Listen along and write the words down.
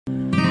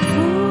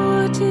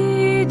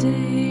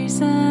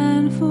days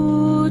and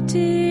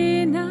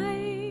 40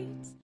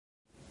 nights.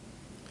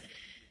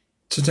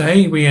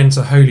 Today we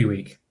enter Holy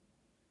Week,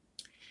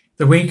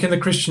 the week in the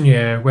Christian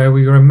year where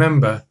we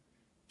remember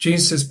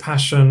Jesus'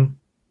 passion,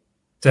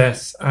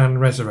 death and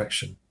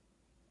resurrection.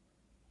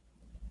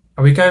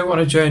 And we go on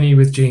a journey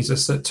with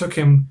Jesus that took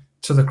him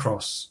to the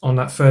cross on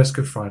that first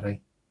Good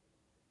Friday.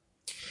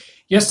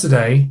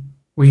 Yesterday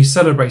we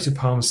celebrated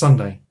Palm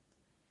Sunday,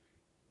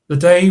 the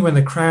day when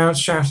the crowd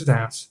shouted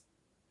out,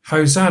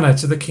 "Hosanna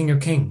to the King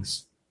of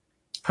Kings!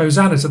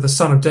 Hosanna to the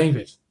Son of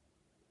David!"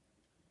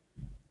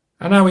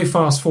 And now we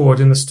fast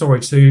forward in the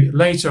story to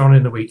later on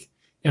in the week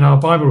in our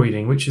Bible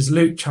reading, which is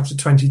Luke chapter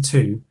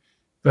 22,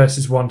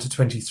 verses 1 to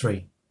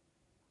 23.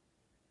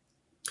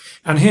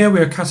 And here we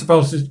are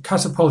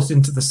catapulted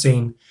into the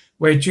scene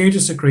where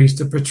Judas agrees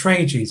to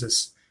betray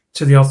Jesus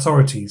to the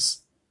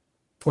authorities,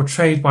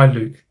 portrayed by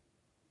Luke,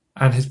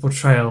 and his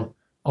portrayal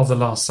of the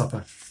Last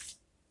Supper.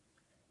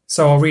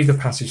 So I'll read the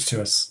passage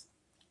to us.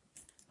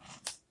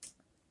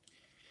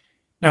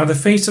 Now the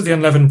feast of the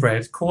unleavened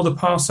bread, called the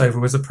Passover,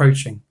 was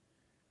approaching,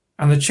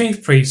 and the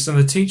chief priests and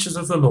the teachers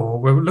of the law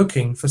were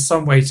looking for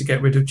some way to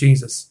get rid of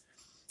Jesus,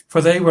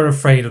 for they were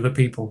afraid of the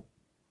people.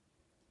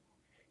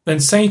 Then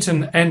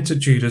Satan entered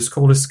Judas,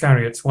 called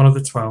Iscariot, one of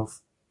the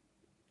 12.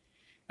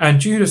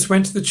 And Judas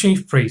went to the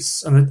chief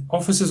priests and the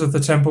officers of the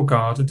temple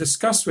guard and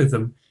discussed with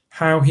them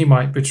how he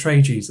might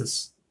betray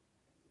Jesus.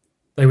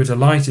 They were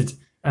delighted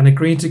and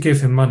agreed to give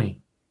him money.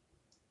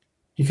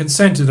 He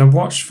consented and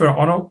watched for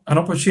an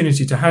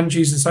opportunity to hand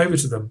Jesus over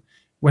to them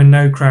when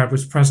no crowd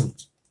was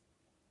present.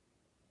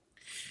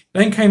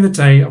 Then came the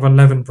day of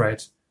unleavened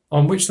bread,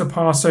 on which the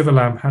Passover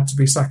lamb had to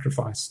be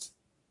sacrificed.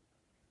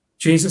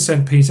 Jesus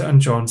sent Peter and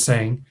John,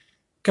 saying,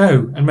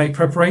 "Go and make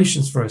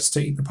preparations for us to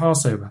eat the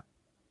Passover."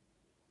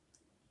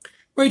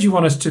 "Where do you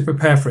want us to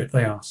prepare for it?"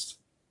 they asked.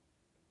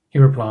 He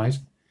replied,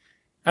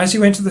 "As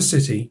you enter the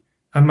city,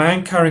 a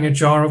man carrying a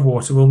jar of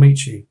water will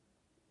meet you.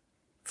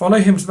 Follow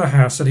him to the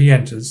house that he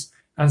enters,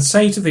 and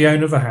say to the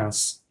owner of the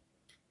house,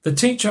 'The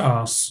teacher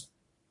asks,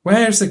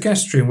 where is the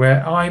guest room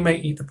where I may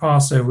eat the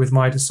Passover with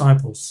my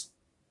disciples?'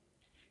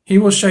 He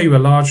will show you a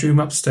large room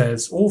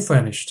upstairs, all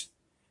furnished.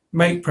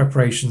 Make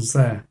preparations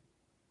there."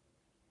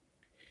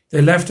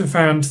 They left and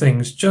found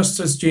things just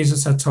as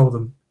Jesus had told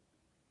them,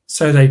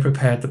 so they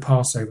prepared the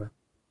Passover.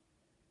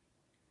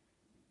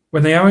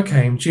 When the hour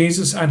came,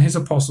 Jesus and his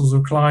apostles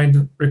reclined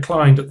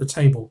at the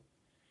table,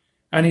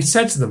 and he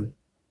said to them,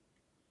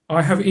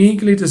 "I have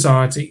eagerly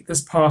desired to eat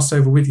this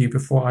Passover with you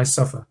before I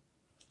suffer.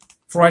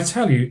 For I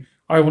tell you,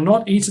 I will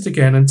not eat it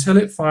again until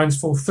it finds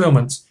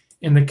fulfillment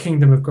in the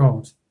kingdom of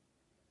God."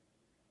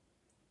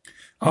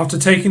 After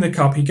taking the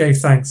cup, he gave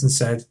thanks and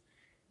said,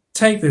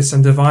 "Take this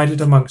and divide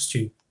it amongst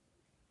you.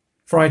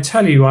 For I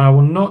tell you, I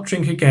will not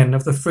drink again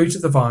of the fruit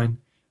of the vine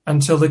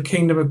until the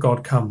kingdom of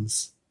God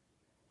comes."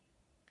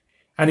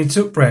 And he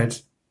took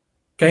bread,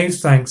 gave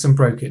thanks and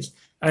broke it,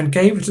 and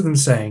gave it to them,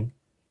 saying,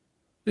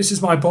 "This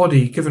is my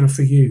body given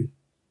for you.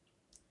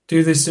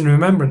 Do this in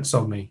remembrance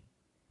of me."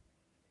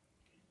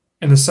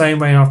 In the same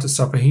way after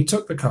supper he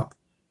took the cup,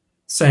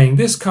 saying,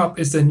 "This cup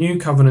is the new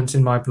covenant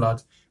in my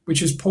blood,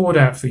 which is poured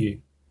out for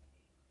you.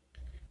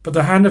 But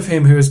the hand of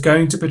him who is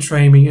going to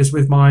betray me is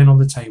with mine on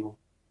the table.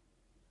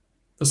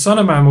 The Son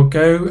of Man will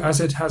go as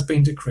it has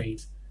been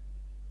decreed,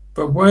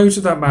 but woe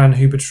to that man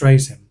who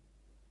betrays him."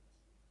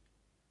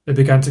 They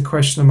began to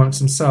question amongst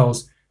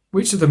themselves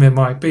which of them it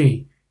might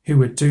be who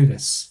would do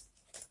this.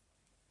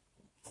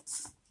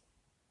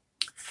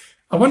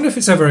 I wonder if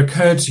it's ever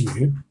occurred to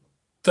you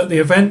that the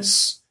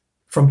events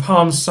from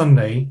Palm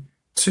Sunday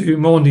to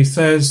Maundy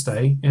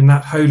Thursday in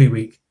that Holy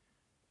Week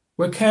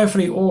were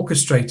carefully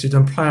orchestrated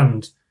and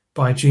planned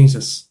by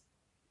Jesus.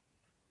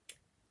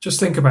 Just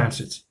think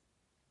about it.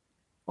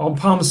 On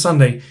Palm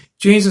Sunday,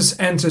 Jesus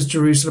enters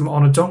Jerusalem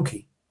on a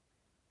donkey.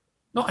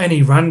 Not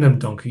any random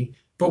donkey,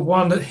 but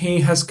one that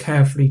he has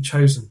carefully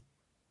chosen.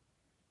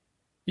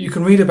 You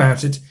can read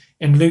about it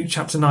in Luke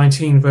chapter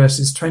 19,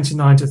 verses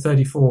 29 to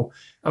 34,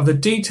 of the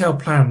detailed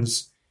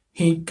plans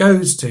he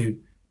goes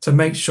to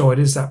make sure it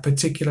is that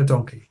particular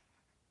donkey.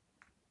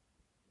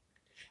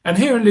 And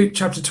here in Luke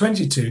chapter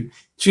 22,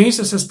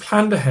 Jesus has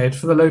planned ahead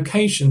for the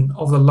location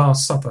of the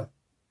Last Supper.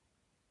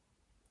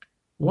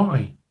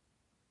 Why?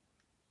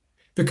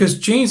 Because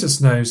Jesus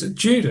knows that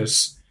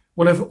Judas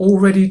will have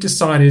already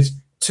decided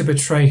to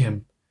betray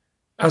him,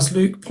 as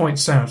Luke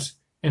points out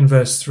in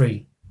verse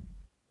 3.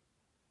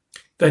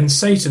 Then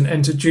Satan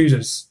entered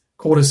Judas,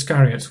 called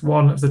Iscariot,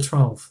 one of the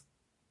 12.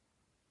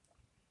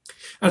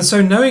 And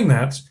so knowing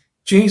that,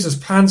 Jesus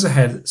plans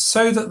ahead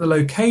so that the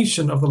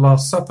location of the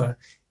Last Supper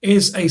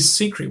is a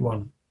secret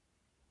one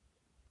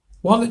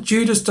that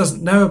Judas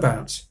doesn't know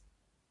about,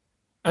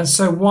 and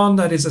so one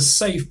that is a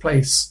safe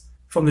place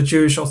from the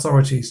Jewish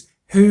authorities,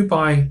 who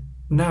by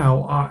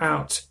now are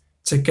out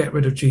to get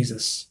rid of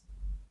Jesus,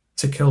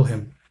 to kill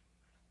him.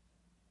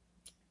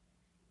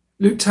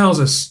 Luke tells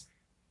us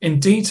in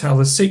detail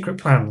the secret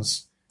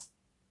plans,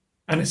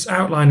 and it's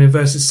outlined in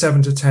verses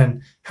 7 to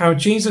 10, how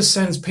Jesus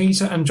sends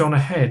Peter and John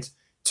ahead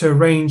to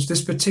arrange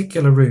this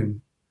particular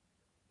room.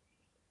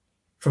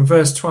 from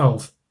verse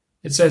 12.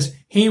 It says,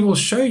 "He will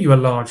show you a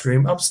large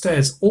room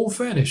upstairs, all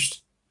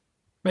furnished.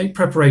 Make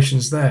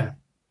preparations there."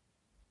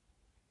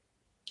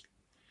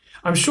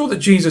 I'm sure that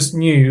Jesus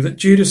knew that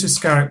Judas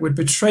Iscariot would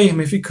betray him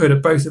if he could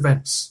at both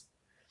events,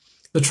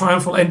 the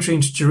triumphal entry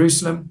into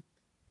Jerusalem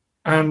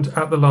and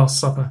at the Last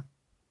Supper.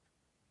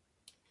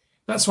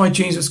 That's why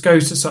Jesus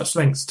goes to such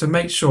lengths to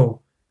make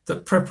sure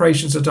that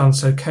preparations are done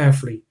so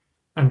carefully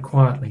and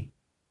quietly.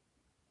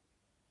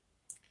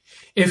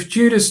 If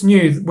Judas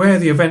knew where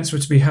the events were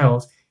to be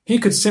held, he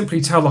could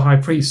simply tell the high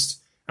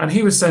priest, and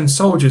he would send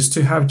soldiers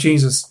to have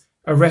Jesus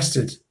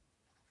arrested.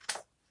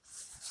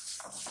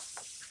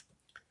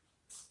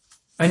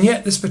 And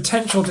yet this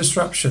potential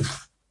disruption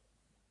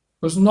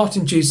was not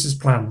in Jesus'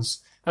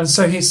 plans, and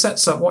so he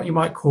sets up what you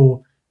might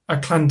call a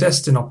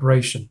clandestine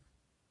operation.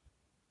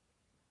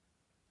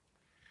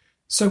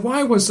 So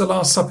why was the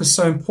Last Supper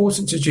so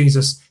important to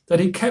Jesus that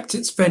he kept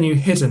its venue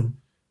hidden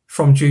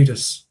from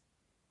Judas?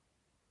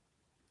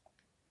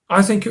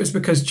 I think it was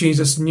because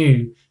Jesus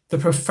knew the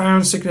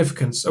profound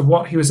significance of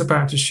what he was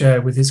about to share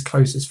with his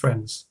closest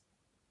friends.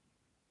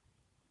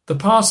 The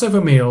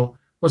Passover meal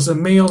was the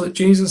meal that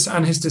Jesus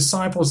and his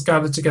disciples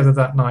gathered together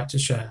that night to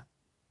share.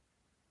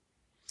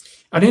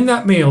 And in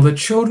that meal, the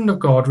children of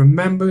God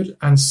remembered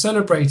and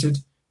celebrated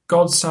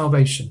God's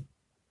salvation,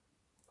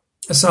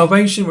 a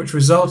salvation which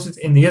resulted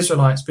in the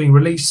Israelites being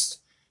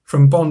released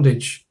from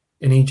bondage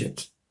in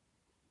Egypt.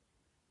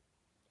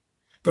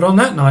 But on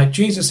that night,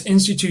 Jesus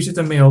instituted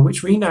the meal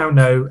which we now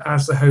know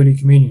as the Holy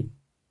Communion.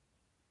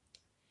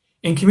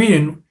 In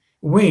communion,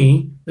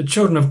 we, the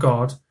children of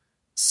God,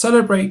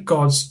 celebrate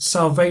God's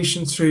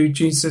salvation through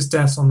Jesus'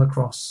 death on the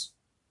cross,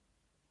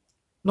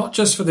 not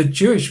just for the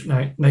Jewish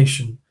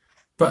nation,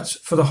 but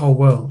for the whole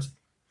world.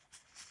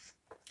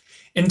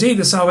 Indeed,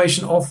 the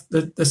salvation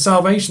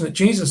that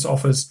Jesus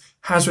offers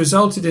has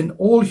resulted in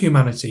all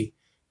humanity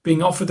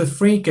being offered the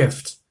free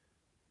gift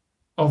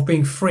of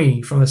being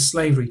free from the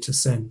slavery to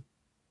sin.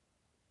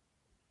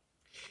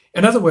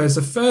 In other words,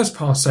 the first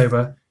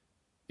Passover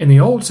in the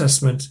Old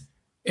Testament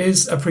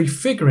is a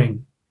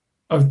prefiguring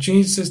of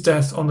Jesus'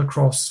 death on the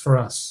cross for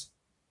us.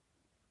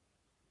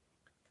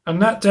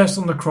 And that death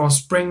on the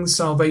cross brings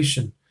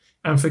salvation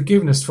and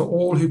forgiveness for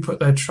all who put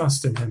their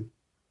trust in him.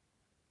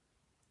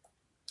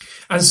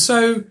 And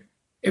so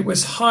it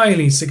was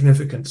highly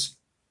significant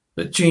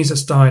that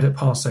Jesus died at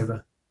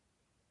Passover.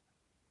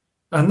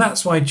 And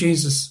that's why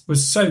Jesus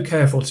was so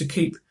careful to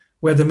keep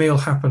where the meal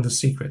happened a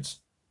secret.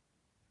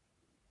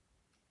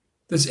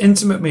 This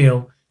intimate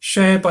meal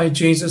shared by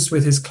Jesus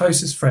with his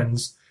closest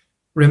friends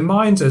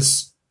reminds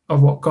us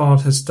of what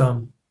God has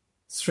done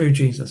through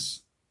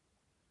Jesus.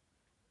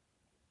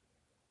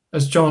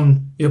 As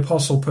John the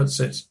Apostle puts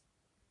it,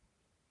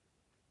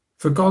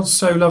 "For God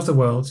so loved the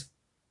world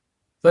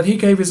that he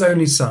gave his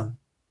only Son,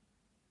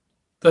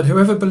 that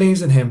whoever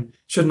believes in him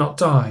should not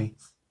die,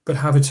 but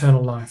have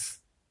eternal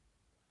life."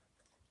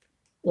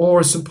 Or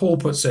as St. Paul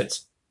puts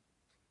it,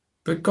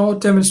 "But God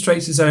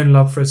demonstrates his own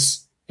love for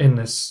us in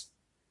this.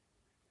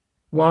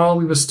 While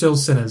we were still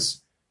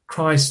sinners,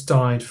 Christ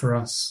died for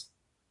us."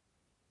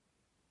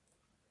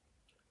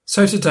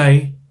 So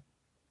today,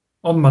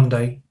 on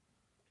Monday,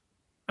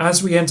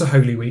 as we enter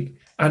Holy Week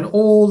and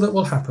all that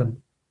will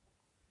happen,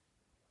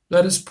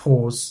 let us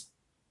pause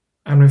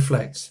and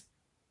reflect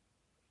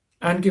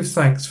and give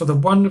thanks for the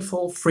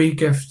wonderful free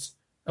gift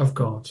of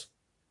God,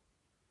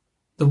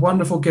 the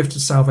wonderful gift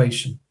of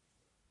salvation,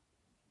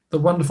 the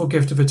wonderful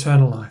gift of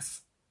eternal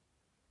life,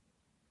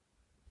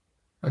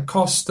 a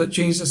cost that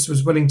Jesus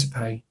was willing to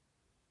pay,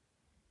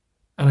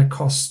 and a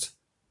cost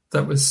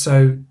that was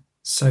so,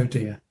 so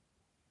dear.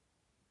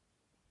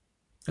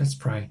 Let's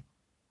pray.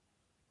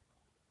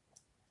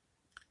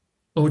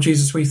 Lord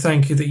Jesus, we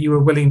thank you that you were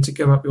willing to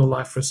give up your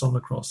life for us on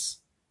the cross.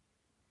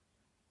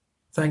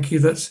 Thank you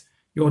that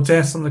your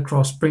death on the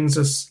cross brings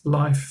us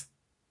life,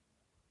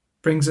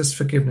 brings us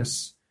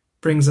forgiveness,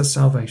 brings us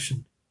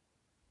salvation.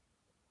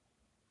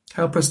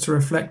 Help us to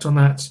reflect on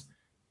that,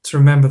 to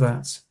remember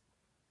that,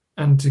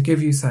 and to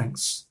give you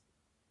thanks.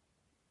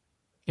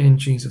 In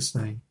Jesus'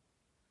 name.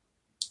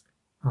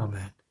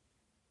 Amen.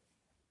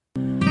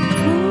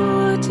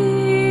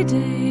 40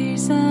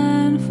 days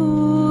and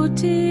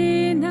 40